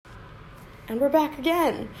And we're back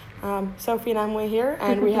again. Sophie and Emily here,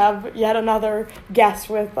 and we have yet another guest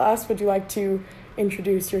with us. Would you like to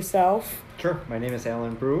introduce yourself? Sure. My name is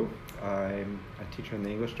Alan Brew. I'm a teacher in the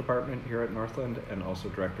English department here at Northland and also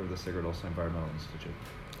director of the Sigurd Olson Environmental Institute.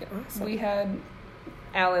 Awesome. We had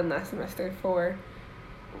Alan last semester for,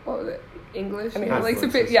 what was it, English?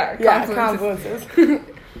 Confluences. Confluences.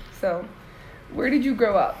 So, where did you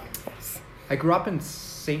grow up? I grew up in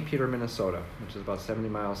St. Peter, Minnesota, which is about 70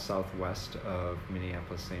 miles southwest of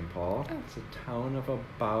Minneapolis, St. Paul. Oh. It's a town of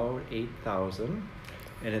about 8,000,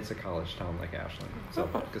 and it's a college town like Ashland. So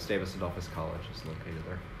Gustavus Adolphus College is located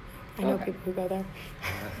there. I know people who go there.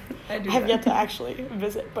 I have yet to actually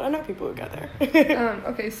visit, but I know people who go there.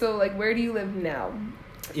 Okay, so where do you live now?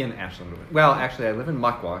 In Ashland. Well, actually, I live in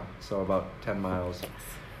Muckwa, so about 10 miles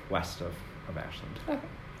west of Ashland. Okay.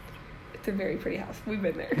 It's a very pretty house. We've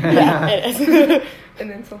been there. Yeah, it is. And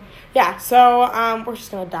then so we're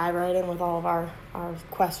just going to dive right in with all of our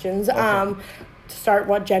questions. Okay. To start,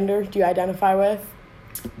 what gender do you identify with?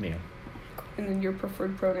 Me. And then your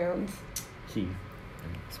preferred pronouns? He.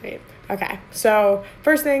 Sweet. Okay, so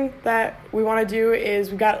first thing that we want to do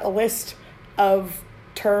is we've got a list of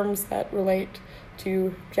terms that relate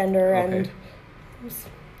to gender and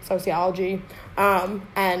sociology,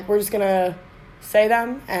 and we're just going to say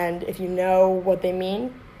them, and if you know what they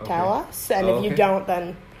mean, tell us, and if you don't,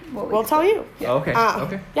 then we'll tell you. Yeah.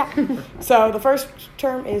 Okay. Yeah. So the first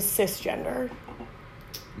term is cisgender.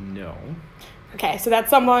 No. Okay, so that's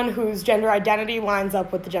someone whose gender identity lines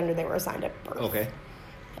up with the gender they were assigned at birth. Okay.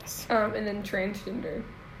 Yes. And then transgender.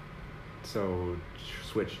 So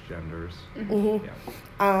switch genders. Mm-hmm.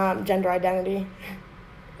 Yeah. Gender identity.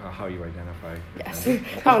 How you identify. Yes.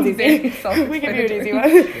 That one's easy. We can do an easy one.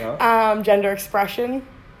 Yeah. Gender expression.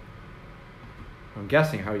 I'm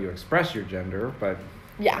guessing how you express your gender, but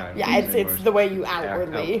it's the way you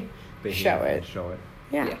outwardly show it.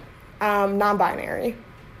 Yeah. Non-binary.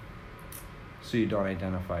 So you don't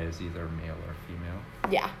identify as either male or female?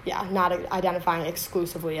 Yeah, not identifying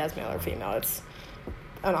exclusively as male or female. It's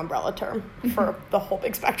an umbrella term for the whole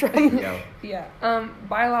big spectrum. Yeah.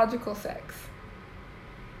 Biological sex.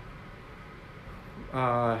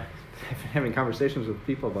 I've been having conversations with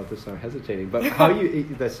people about this, so I'm hesitating. But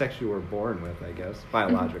the sex you were born with, I guess,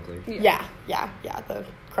 biologically. Yeah, the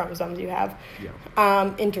chromosomes you have. Yeah.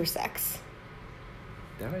 Intersex.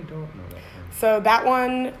 That I don't know that term. So that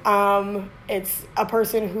one, it's a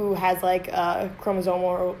person who has a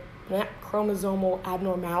chromosomal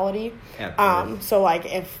abnormality. So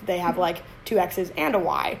if they have two X's and a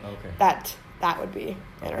Y, that would be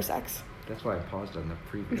intersex. That's why I paused on the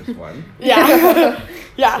previous one. Yeah.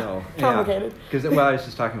 So, complicated. Because I was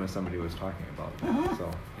just talking with somebody who was talking about that.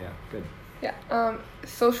 So good. Yeah.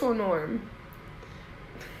 Social norm.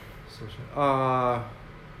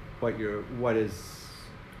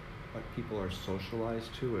 What people are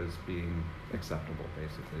socialized to as being acceptable,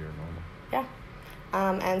 basically, or normal. Yeah.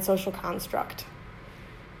 And social construct.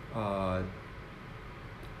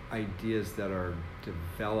 Ideas that are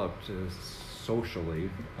developed socially,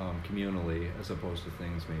 communally, as opposed to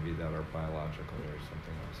things maybe that are biological or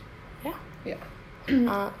something else.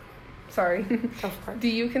 Yeah. Sorry. Do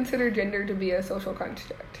you consider gender to be a social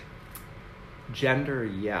construct? Gender,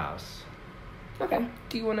 yes. Okay.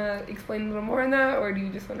 Do you want to explain a little more on that, or do you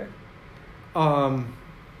just want to?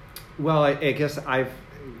 Well, I guess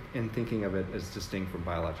in thinking of it as distinct from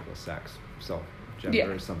biological sex. So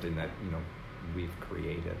gender is something that, we've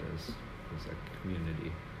created as a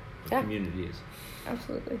community. Communities.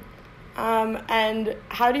 Absolutely. And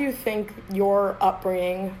how do you think your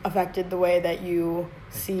upbringing affected the way that you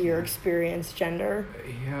see or experience gender?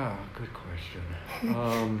 Yeah, good question.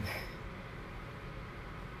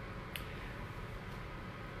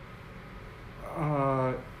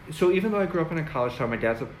 So even though I grew up in a college town, my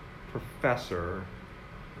dad's a professor.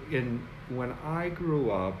 When I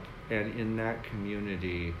grew up and in that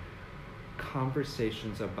community,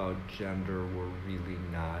 conversations about gender were really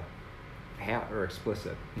not or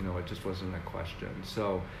explicit. It just wasn't a question.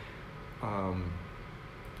 So,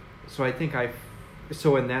 I think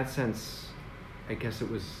so in that sense, I guess it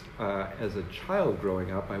was as a child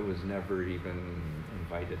growing up, I was never even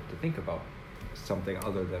invited to think about something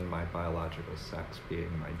other than my biological sex being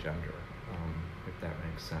my gender, if that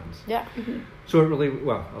makes sense. Yeah. Mm-hmm. So it really,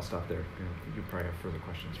 I'll stop there. You probably have further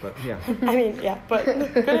questions, but yeah. I mean, but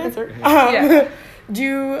good answer. Do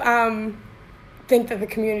you think that the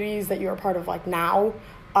communities that you're a part of now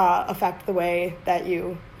affect the way that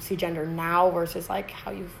you see gender now versus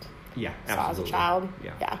how you've Yeah, saw absolutely. as a child?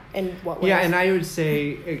 Yeah. In what ways? Yeah, and I would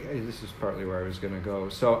say, this is partly where I was going to go.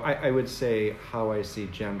 So I would say how I see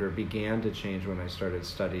gender began to change when I started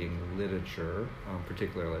studying literature,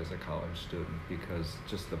 particularly as a college student, because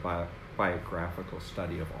just the biographical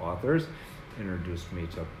study of authors introduced me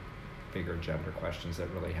to bigger gender questions that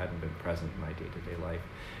really hadn't been present in my day-to-day life.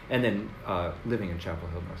 And then living in Chapel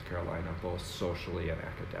Hill, North Carolina, both socially and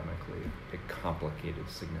academically, it complicated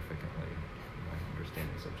significantly my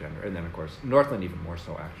understandings of gender. And then, of course, Northland even more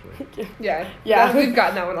so, actually. Yeah. Yeah. We've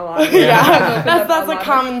gotten that one a lot. Yeah, that's a lot.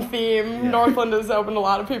 common theme. Yeah. Northland has opened a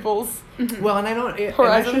lot of people's Well, and I don't. And I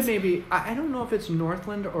horizons. should maybe. I don't know if it's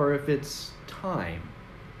Northland or if it's Time,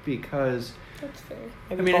 because That's fair.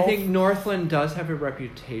 I Maybe mean, I both. think Northland does have a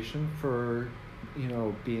reputation for,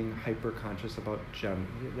 being hyper conscious about gender.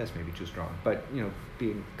 That's maybe too strong, but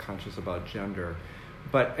being conscious about gender.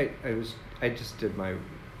 But I just did my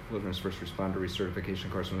Wilderness First Responder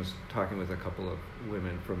Recertification course and was talking with a couple of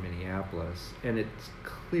women from Minneapolis, and it's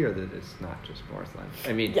clear that it's not just Northland.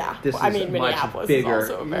 I mean, Yeah, this well, I is mean, much Minneapolis bigger. is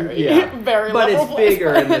also a very, Yeah. very But level it's place.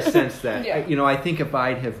 bigger in the sense that Yeah. I think if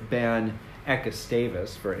I'd have been at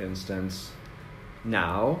Gustavus, for instance,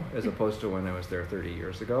 now as opposed to when I was there 30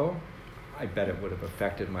 years ago, I bet it would have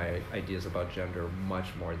affected my ideas about gender much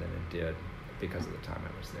more than it did because of the time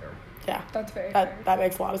I was there. Yeah, That's very fair. that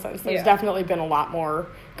makes a lot of sense. There's Yeah. definitely been a lot more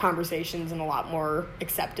conversations and a lot more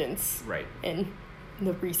acceptance Right. in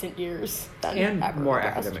the recent years than And ever more in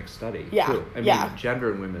the past. academic study, Yeah, too. I mean, yeah.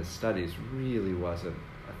 gender and women's studies really wasn't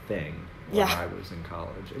a thing when Yeah. I was in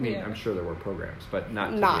college. I mean, Yeah. I'm sure there were programs, but not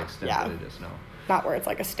to the Not- extent yeah. that it is now. Not where it's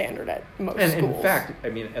like a standard at most And schools. in fact, I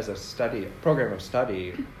mean, as a program of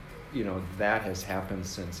study, that has happened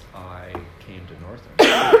since I came to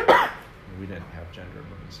Northland. We didn't have gender and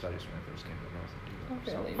women's studies when I first came to Northland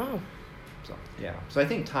either. Oh, really? Oh, So yeah. So I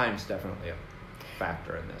think time's definitely a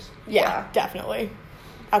factor in this. yeah, Yeah. definitely.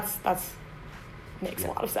 That's makes a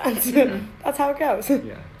Yeah. lot of sense. Mhm. That's how it goes.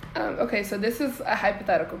 Yeah. Okay, so this is a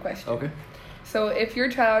hypothetical question. Okay. So if your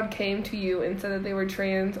child came to you and said that they were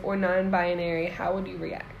trans or non-binary, how would you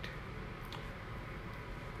react?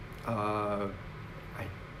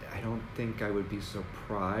 I don't think I would be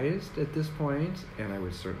surprised at this point, and I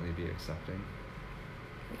would certainly be accepting.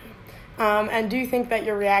 And do you think that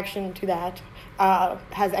your reaction to that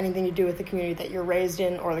has anything to do with the community that you're raised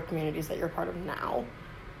in or the communities that you're part of now?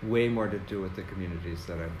 Way more to do with the communities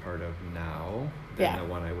that I'm part of now than Yeah. the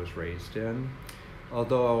one I was raised in.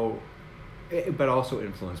 But also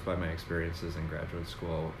influenced by my experiences in graduate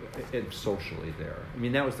school and socially there. I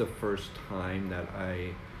mean, that was the first time that I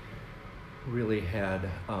really had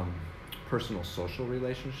personal social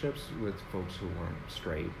relationships with folks who weren't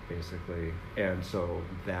straight, basically. And so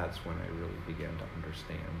that's when I really began to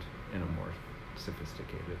understand in a more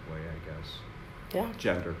sophisticated way, I guess, Yeah.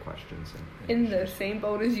 gender questions. And In the issues. same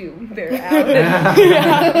boat as you, there, Alan.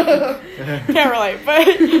 Yeah. Can't relate, but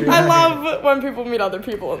I love when people meet other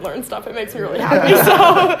people and learn stuff. It makes me really happy.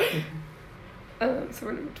 So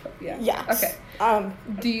we're number 12. Yeah. Yes. Okay.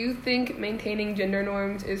 Do you think maintaining gender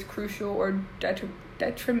norms is crucial or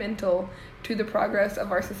detrimental to the progress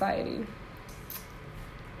of our society?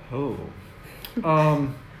 Oh.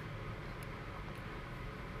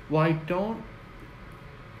 Well, I don't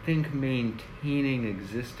think maintaining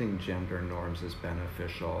existing gender norms is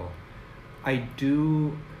beneficial. I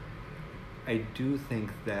do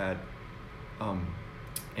think that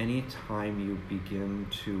anytime you begin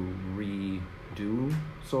to redo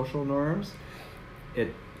social norms,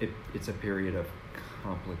 it's a period of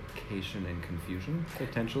complication and confusion,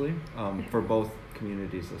 potentially, for both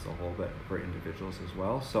communities as a whole, but for individuals as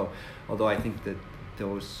well. So although I think that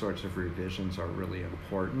those sorts of revisions are really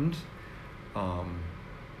important,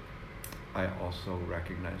 I also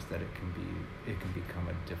recognize that it can become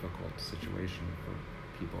a difficult situation for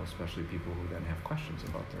people, especially people who then have questions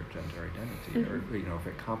about their gender identity, or if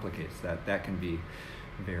it complicates that can be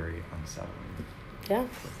very unsettling Yeah.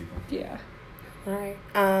 for people. Yeah. All right.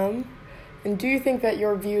 And do you think that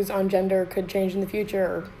your views on gender could change in the future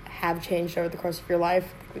or have changed over the course of your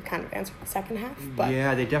life? We kind of answered the second half, but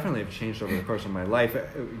Yeah, they definitely have changed over the course of my life.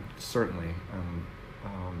 Certainly.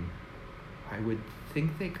 I would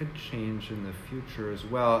think they could change in the future as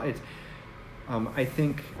well. I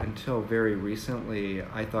think until very recently,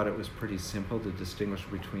 I thought it was pretty simple to distinguish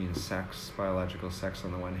between biological sex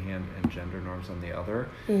on the one hand, and gender norms on the other.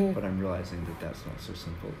 Mhm. But I'm realizing that that's not so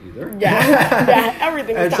simple either. yeah,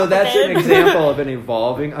 everything is And so that's an complicated. example of an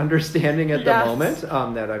evolving understanding at the Yes. moment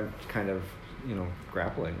that I'm kind of,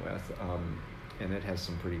 grappling with. And it has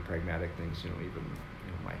some pretty pragmatic things, even,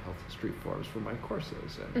 my health history forms for my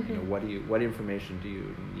courses, and you know, what information do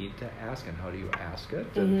you need to ask, and how do you ask it,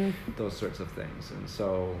 and those sorts of things. And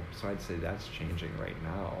so I'd say that's changing right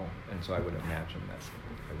now, and so I would imagine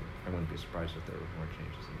I wouldn't be surprised if there were more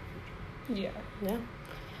changes in the future. Yeah.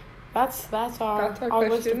 That's our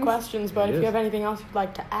list of questions, but if you have anything else you'd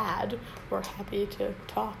like to add, we're happy to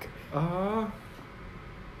talk. I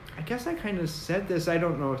guess I kind of said this. I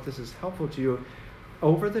don't know if this is helpful to you.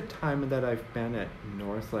 Over the time that I've been at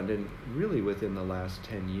Northland, and really within the last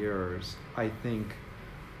 10 years, I think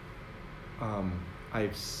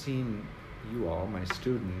I've seen you all, my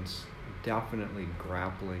students, definitely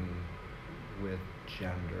grappling with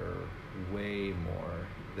gender way more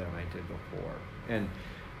than I did before. And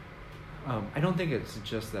I don't think it's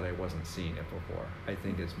just that I wasn't seeing it before. I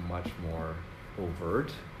think it's much more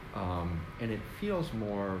overt, and it feels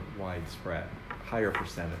more widespread. Higher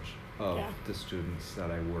percentage of the students that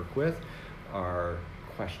I work with are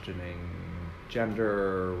questioning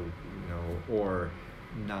gender, you know, or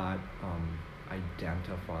not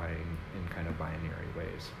identifying in kind of binary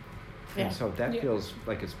ways. And so that feels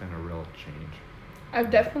like it's been a real change. I've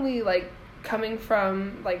definitely, like, coming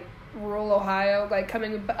from, like, rural Ohio, like,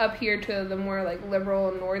 coming up here to the more, like,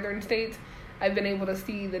 liberal northern states, I've been able to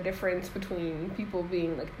see the difference between people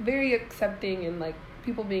being, like, very accepting and, like,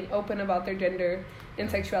 people being open about their gender and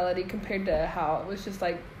sexuality compared to how it was just,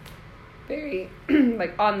 like, very,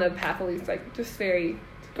 like, on the path, at least, like, just very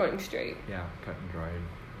going straight. Yeah, cut and dried.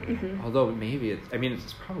 Although maybe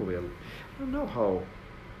it's probably, I don't know how,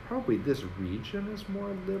 probably this region is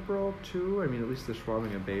more liberal too. I mean, at least the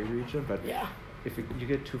Schwabing Bay region, but if you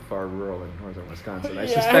get too far rural in northern Wisconsin, I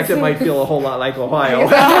suspect it might feel a whole lot like Ohio.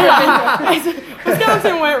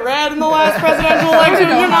 Wisconsin went red in the last presidential election.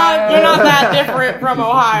 You're not that different from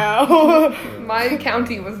Ohio. My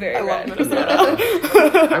county was very red.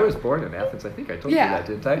 I was born in Athens. I think I told you that,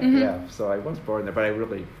 didn't I? Yeah. So I was born there, but I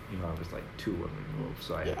really, I was like 2 when we moved,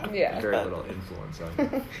 so I had very little influence on me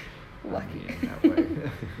in that way.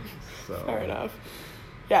 So fair enough.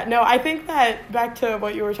 Yeah, no, I think that back to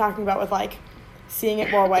what you were talking about with, like, seeing it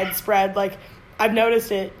more widespread, like, I've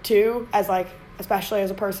noticed it too, as, like, especially as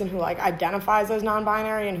a person who, like, identifies as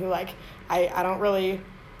non-binary and who, like,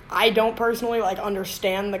 I don't personally, like,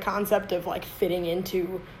 understand the concept of, like, fitting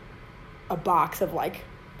into a box of, like,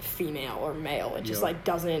 female or male. It just like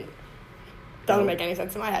doesn't make any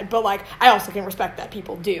sense in my head. But, like, I also can respect that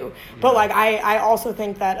people do. But, like, I also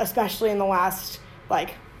think that especially in the last,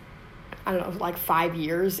 like, I don't know, like 5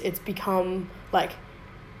 years, it's become, like,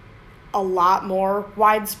 a lot more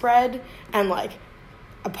widespread, and, like,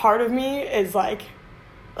 a part of me is like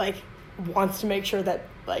wants to make sure that,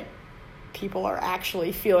 like, people are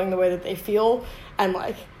actually feeling the way that they feel, and,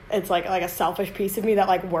 like, it's like a selfish piece of me that,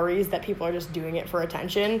 like, worries that people are just doing it for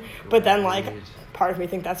attention. But then, like, part of me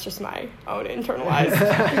think that's just my own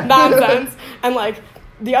internalized nonsense, and, like,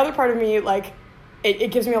 the other part of me, like,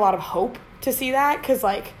 it gives me a lot of hope to see that, because,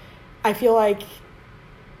 like, I feel like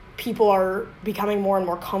people are becoming more and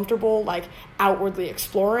more comfortable, like, outwardly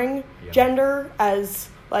exploring gender as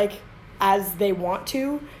they want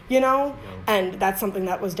to, and that's something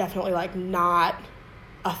that was definitely, like, not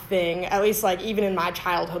a thing, at least, like, even in my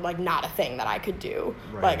childhood, like, not a thing that I could do.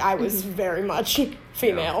 Like, I was very much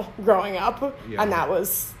female growing up, and that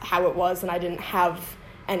was how it was, and I didn't have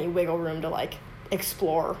any wiggle room to, like,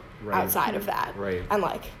 explore outside of that. And,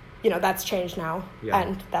 like, that's changed now,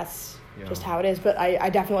 and that's just how it is. But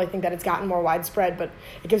I definitely think that it's gotten more widespread, but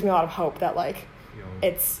it gives me a lot of hope that, like,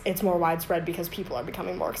 it's more widespread because people are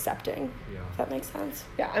becoming more accepting. If that makes sense.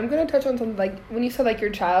 Yeah, I'm gonna touch on something, like, when you said, like, your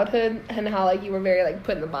childhood and how, like, you were very, like,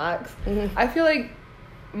 put in the box. I feel like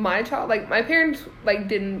my parents,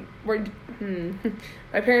 like,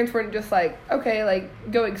 my parents weren't just like, okay,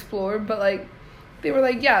 like, go explore, but, like, they were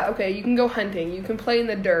like, yeah, okay, you can go hunting, you can play in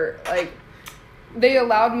the dirt, like, they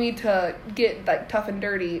allowed me to get, like, tough and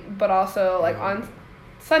dirty, but also, like, on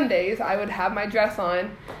Sundays, I would have my dress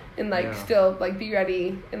on and, like, still, like, be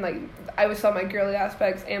ready, and, like, I would sell my girly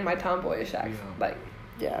aspects and my tomboyish acts. Like,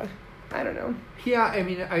 I don't know. Yeah, I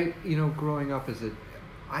mean, growing up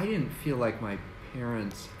I didn't feel like my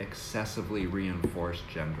parents excessively reinforced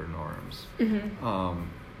gender norms.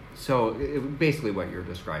 So basically what you're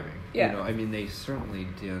describing. I mean, they certainly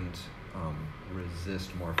didn't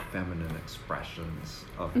resist more feminine expressions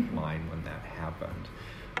of mine when that happened.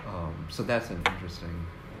 So that's an interesting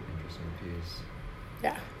piece.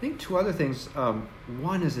 Yeah. I think 2 other things.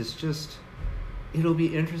 One is it'll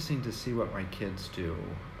be interesting to see what my kids do.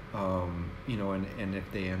 And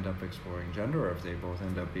if they end up exploring gender, or if they both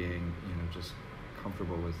end up being, just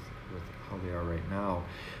comfortable with with how they are right now.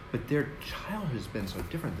 But their childhood has been so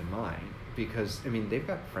different than mine because, I mean, they've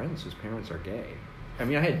got friends whose parents are gay. I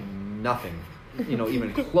mean, I had nothing,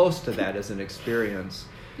 even close to that as an experience.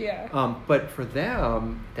 Yeah. But for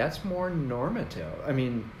them, that's more normative. I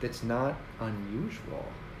mean, it's not unusual.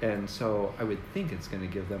 And so I would think it's going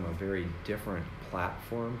to give them a very different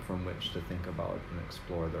platform from which to think about and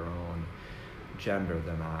explore their own gender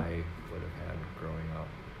than I would have had growing up.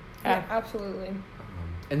 Yeah, absolutely.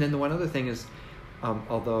 And then the one other thing is,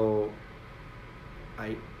 although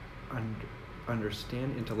I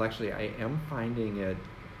understand intellectually, I am finding it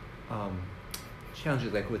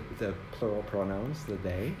challenging, like with the plural pronouns, the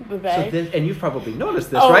they. The they. So and you've probably noticed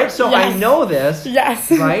this, right? So yes. I know this, yes,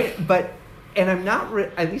 right? And I'm not,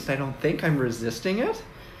 at least I don't think I'm resisting it,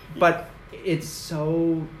 but it's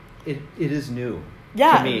so, it is new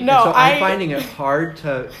to me. No, and so I'm finding it hard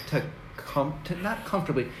to not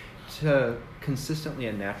comfortably, to consistently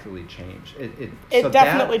and naturally change. It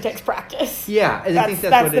definitely takes practice. Yeah, and I think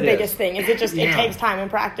that's what the biggest thing. Is it takes time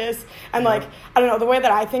and practice. And like, I don't know, the way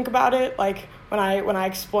that I think about it, like when I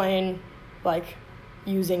explain like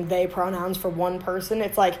using they pronouns for one person,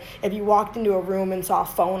 it's like if you walked into a room and saw a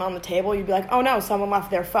phone on the table, you'd be like, oh no, someone left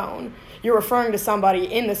their phone. You're referring to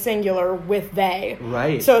somebody in the singular with they.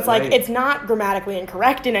 Right. So it's like, it's not grammatically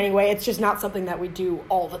incorrect in any way. It's just not something that we do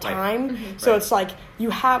all the time. Right. Mm-hmm. So it's like you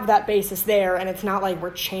have that basis there, and it's not like we're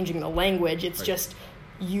changing the language. It's just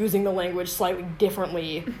using the language slightly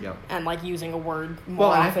differently and like using a word more often.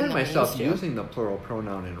 Well, I find myself used to. using the plural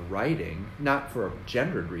pronoun in writing, not for a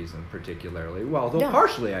gendered reason particularly. Well, though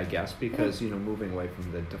partially, I guess, because moving away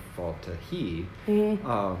from the default to he.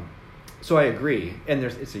 Mm-hmm. So I agree, and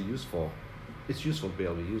it's useful to be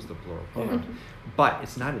able to use the plural pronoun, but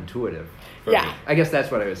it's not intuitive. For me. I guess that's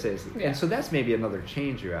what I would say. And so that's maybe another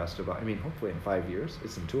change you asked about. I mean, hopefully in 5 years,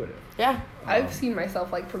 it's intuitive. Yeah. I've seen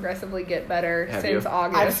myself like progressively get better since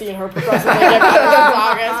August. I've seen her progressively get better since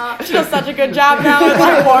August. She does such a good job now. It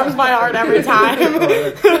like warms my heart every time.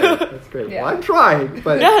 That's great. Yeah. Well, I'm trying,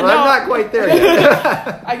 but I'm not quite there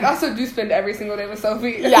yet. I also do spend every single day with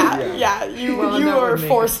Sophie. Yeah. You are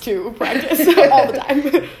forced to practice all the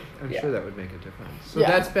time. I'm sure that would make a difference. So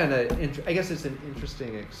that's been I guess it's an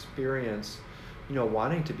interesting experience,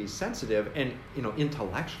 wanting to be sensitive and,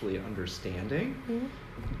 intellectually understanding,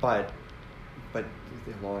 but the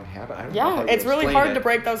long habit. I don't know how it's really hard to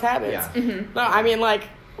break those habits. Yeah. Mm-hmm. No, I mean, like,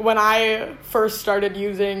 when I first started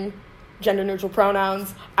using gender-neutral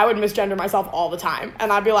pronouns, I would misgender myself all the time.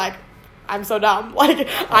 And I'd be like, I'm so dumb. Like,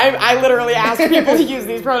 I literally ask people to use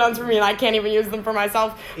these pronouns for me, and I can't even use them for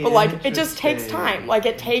myself. But, like, it just takes time. Like,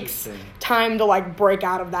 it takes time to, like, break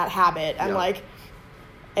out of that habit. And, like,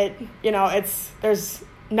 there's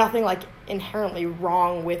nothing, like, inherently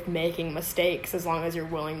wrong with making mistakes as long as you're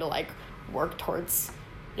willing to, like, work towards,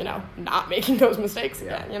 not making those mistakes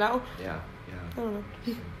again, Yeah. I don't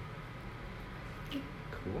know.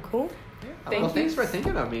 Cool. Yeah. Thanks for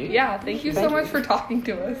thinking of me. Yeah, thank you so much for talking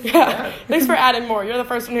to us. Yeah. Thanks for adding more. You're the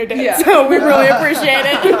first one who did. Yeah. So we really appreciate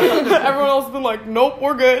it. Everyone else has been like, nope,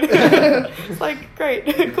 we're good. It's like, great.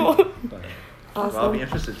 Cool. Awesome. Well, I'll be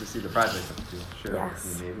interested to see the project that you share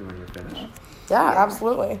with me maybe when you're finished. Yeah,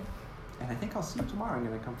 absolutely. And I think I'll see you tomorrow. I'm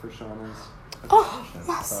going to come for Shauna's.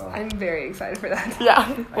 Yes. So I'm very excited for that.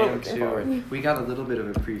 Yeah. I am too. We got a little bit of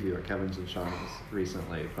a preview at Kevin's and Shauna's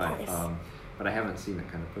recently, but I haven't seen it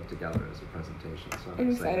kind of put together as a presentation. So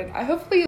I'm excited. I hopefully